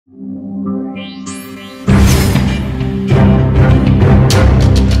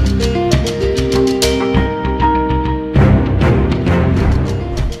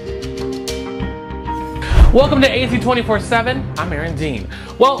Welcome to AC 24/7. I'm Aaron Dean.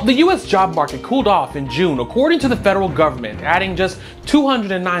 Well, the U.S. job market cooled off in June, according to the federal government, adding just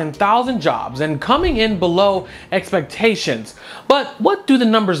 209,000 jobs and coming in below expectations. But what do the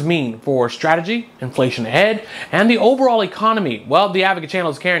numbers mean for strategy, inflation ahead, and the overall economy? Well, the Advocate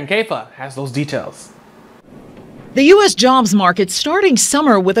Channel's Karen Kafa has those details. The U.S. jobs market starting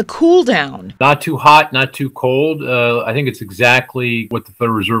summer with a cool down. Not too hot, not too cold. I think it's exactly what the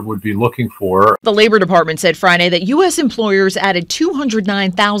Federal Reserve would be looking for. The Labor Department said Friday that U.S. employers added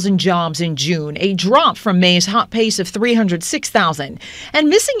 209,000 jobs in June, a drop from May's hot pace of 306,000, and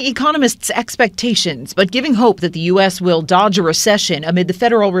missing economists' expectations, but giving hope that the U.S. will dodge a recession amid the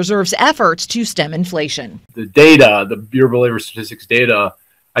Federal Reserve's efforts to stem inflation. The data, the Bureau of Labor Statistics data,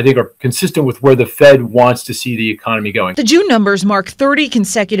 I think are consistent with where the Fed wants to see the economy going. The June numbers mark 30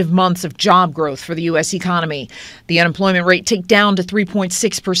 consecutive months of job growth for the U.S. economy. The unemployment rate ticked down to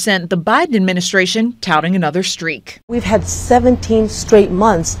 3.6%, the Biden administration touting another streak. We've had 17 straight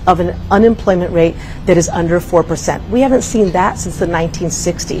months of an unemployment rate that is under 4%. We haven't seen that since the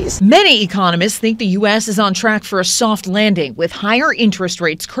 1960s. Many economists think the U.S. is on track for a soft landing, with higher interest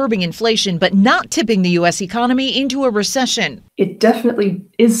rates curbing inflation but not tipping the U.S. economy into a recession. It definitely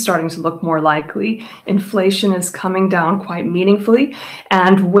is starting to look more likely. Inflation is coming down quite meaningfully,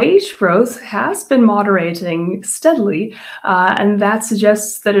 and wage growth has been moderating steadily, and that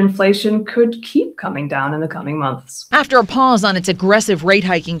suggests that inflation could keep coming down in the coming months. After a pause on its aggressive rate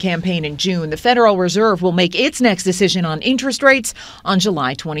hiking campaign in June, the Federal Reserve will make its next decision on interest rates on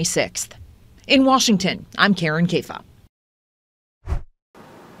July 26th. In Washington, I'm Karen Kafa.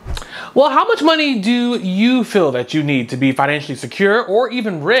 Well, how much money do you feel that you need to be financially secure or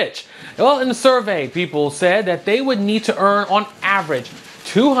even rich? Well, in the survey, people said that they would need to earn on average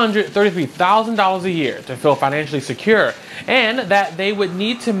 $233,000 a year to feel financially secure, and that they would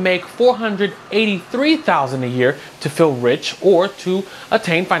need to make $483,000 a year to feel rich or to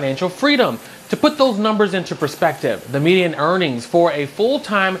attain financial freedom. To put those numbers into perspective, the median earnings for a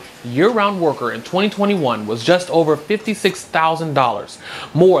full-time year-round worker in 2021 was just over $56,000.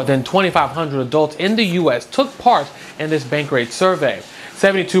 More than 2,500 adults in the U.S. took part in this Bankrate survey.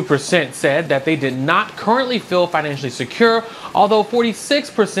 72% said that they did not currently feel financially secure, although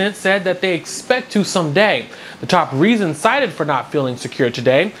 46% said that they expect to someday. The top reason cited for not feeling secure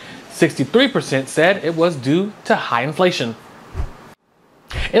today, 63% said it was due to high inflation.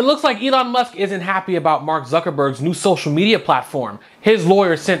 It looks like Elon Musk isn't happy about Mark Zuckerberg's new social media platform. His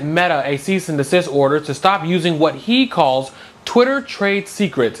lawyer sent Meta a cease and desist order to stop using what he calls Twitter trade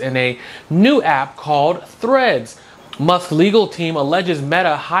secrets in a new app called Threads. Musk's legal team alleges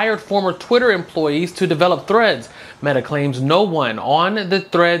Meta hired former Twitter employees to develop Threads. Meta claims no one on the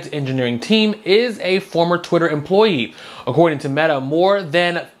Threads engineering team is a former Twitter employee. According to Meta, more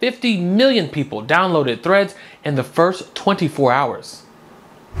than 50 million people downloaded Threads in the first 24 hours.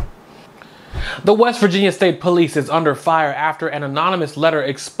 The West Virginia State Police is under fire after an anonymous letter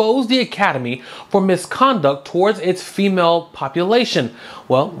exposed the academy for misconduct towards its female population.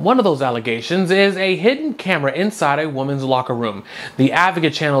 Well, one of those allegations is a hidden camera inside a woman's locker room. The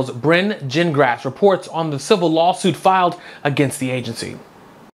Advocate Channel's Bryn Gingras reports on the civil lawsuit filed against the agency.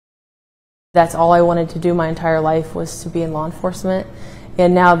 That's all I wanted to do my entire life, was to be in law enforcement.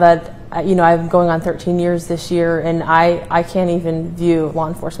 And now that, I'm going on 13 years this year, and I can't even view law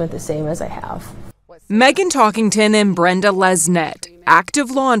enforcement the same as I have. Megan Talkington and Brenda Lesnett,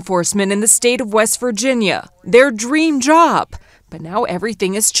 active law enforcement in the state of West Virginia, their dream job. But now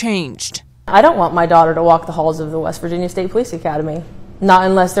everything has changed. I don't want my daughter to walk the halls of the West Virginia State Police Academy, not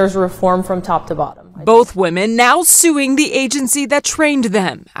unless there's reform from top to bottom. Both women now suing the agency that trained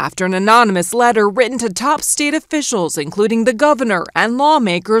them after an anonymous letter written to top state officials, including the governor and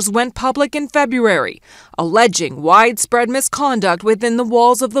lawmakers, went public in February, alleging widespread misconduct within the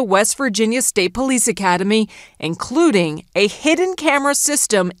walls of the West Virginia State Police Academy, including a hidden camera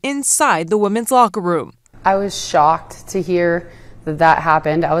system inside the women's locker room. I was shocked to hear that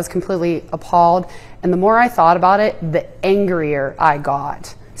happened. I was completely appalled, and the more I thought about it, the angrier I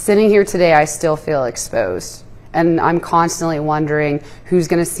got. Sitting here today, I still feel exposed, and I'm constantly wondering who's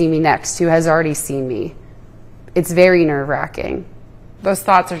going to see me next, who has already seen me. It's very nerve-wracking. Those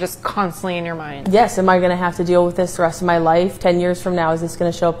thoughts are just constantly in your mind. Yes, am I going to have to deal with this the rest of my life? 10 years from now, is this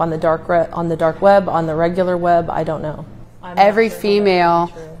going to show up on the dark web, on the regular web? I don't know. Every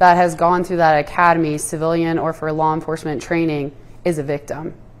female that has gone through that academy, civilian or for law enforcement training, is a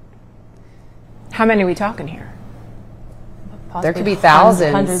victim. How many are we talking here? Possibly there could be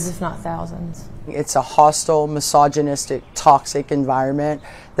thousands. Hundreds, if not thousands. It's a hostile, misogynistic, toxic environment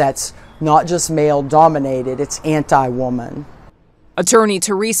that's not just male-dominated, it's anti-woman. Attorney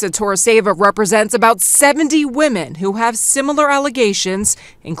Teresa Torreseva represents about 70 women who have similar allegations,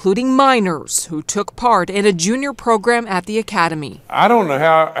 including minors who took part in a junior program at the academy. I don't know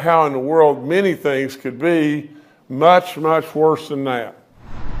how in the world many things could be much, much worse than that.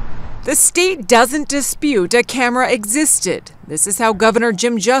 The state doesn't dispute a camera existed. This is how Governor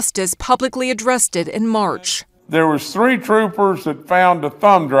Jim Justice publicly addressed it in March. There was 3 troopers that found a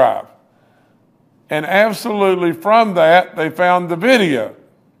thumb drive. And absolutely from that, they found the video.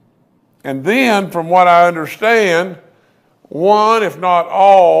 And then, from what I understand, one, if not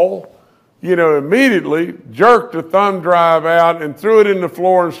all, immediately jerked the thumb drive out and threw it in the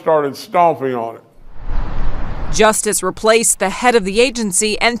floor and started stomping on it. Justice replaced the head of the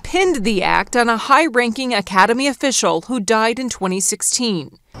agency and pinned the act on a high-ranking academy official who died in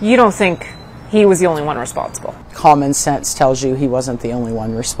 2016. You don't think he was the only one responsible? Common sense tells you he wasn't the only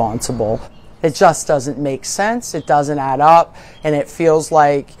one responsible. It just doesn't make sense, it doesn't add up, and it feels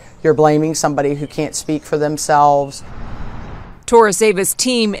like you're blaming somebody who can't speak for themselves. Torreseva's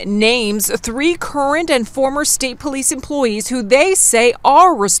team names 3 current and former state police employees who they say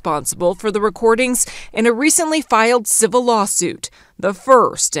are responsible for the recordings in a recently filed civil lawsuit, the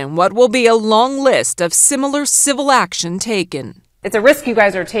first in what will be a long list of similar civil action taken. It's a risk you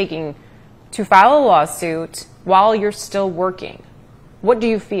guys are taking to file a lawsuit while you're still working. What do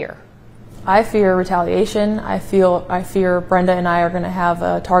you fear? I fear retaliation. I fear Brenda and I are going to have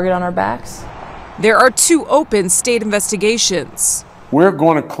a target on our backs. There are 2 open state investigations. We're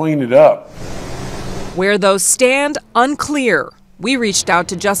going to clean it up. Where those stand, unclear. We reached out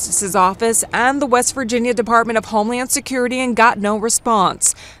to Justice's office and the West Virginia Department of Homeland Security and got no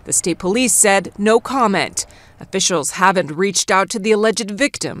response. The state police said no comment. Officials haven't reached out to the alleged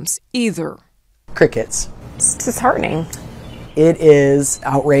victims either. Crickets. It's disheartening. It is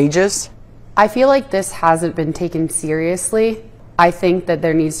outrageous. I feel like this hasn't been taken seriously. I think that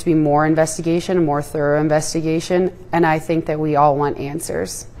there needs to be more investigation, a more thorough investigation, and I think that we all want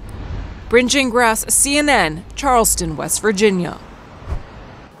answers. Bryn Gingras, CNN, Charleston, West Virginia.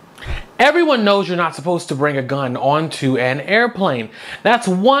 Everyone knows you're not supposed to bring a gun onto an airplane. That's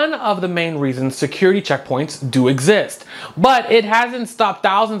one of the main reasons security checkpoints do exist. But it hasn't stopped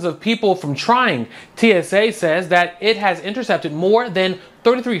thousands of people from trying. TSA says that it has intercepted more than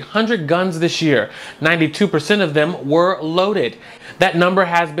 3,300 guns this year. 92% of them were loaded. That number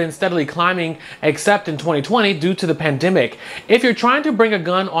has been steadily climbing, except in 2020 due to the pandemic. If you're trying to bring a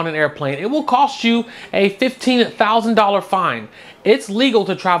gun on an airplane, it will cost you a $15,000 fine. It's legal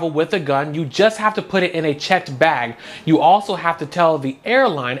to travel with a gun. You just have to put it in a checked bag. You also have to tell the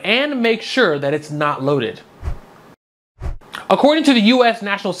airline and make sure that it's not loaded. According to the U.S.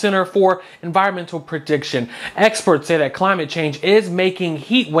 National Center for Environmental Prediction, experts say that climate change is making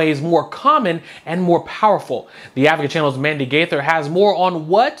heat waves more common and more powerful. The Advocate Channel's Mandy Gaither has more on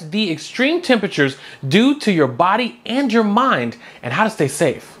what the extreme temperatures do to your body and your mind and how to stay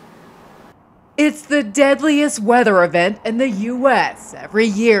safe. It's the deadliest weather event in the U.S. Every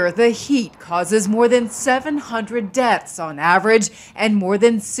year, the heat causes more than 700 deaths on average and more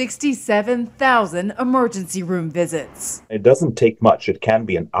than 67,000 emergency room visits. It doesn't take much. It can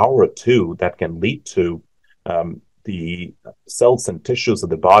be an hour or two that can lead to the cells and tissues of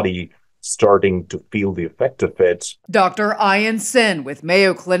the body starting to feel the effect of it. Dr. Ian Sin with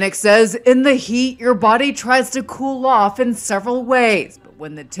Mayo Clinic says in the heat, your body tries to cool off in several ways.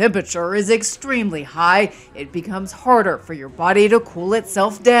 When the temperature is extremely high, it becomes harder for your body to cool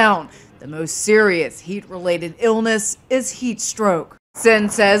itself down. The most serious heat-related illness is heat stroke. Sen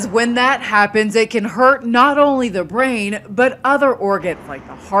says when that happens, it can hurt not only the brain, but other organs like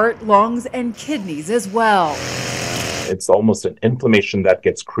the heart, lungs, and kidneys as well. It's almost an inflammation that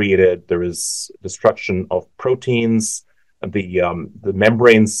gets created. There is destruction of proteins, the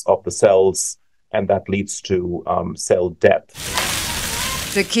membranes of the cells, and that leads to cell death.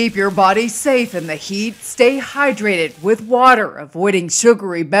 To keep your body safe in the heat, stay hydrated with water, avoiding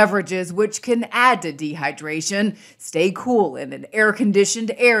sugary beverages which can add to dehydration. Stay cool in an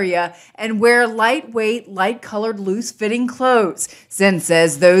air-conditioned area and wear lightweight, light-colored, loose-fitting clothes. Sen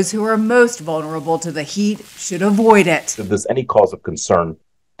says those who are most vulnerable to the heat should avoid it. If there's any cause of concern,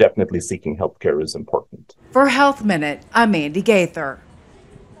 definitely seeking health care is important. For Health Minute, I'm Mandy Gaither.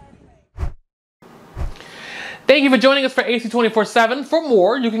 Thank you for joining us for AC 24/7. For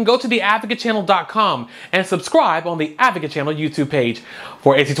more, you can go to theadvocatechannel.com and subscribe on the Advocate Channel YouTube page.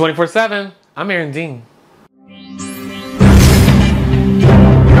 For AC 24/7, I'm Aaron Dean.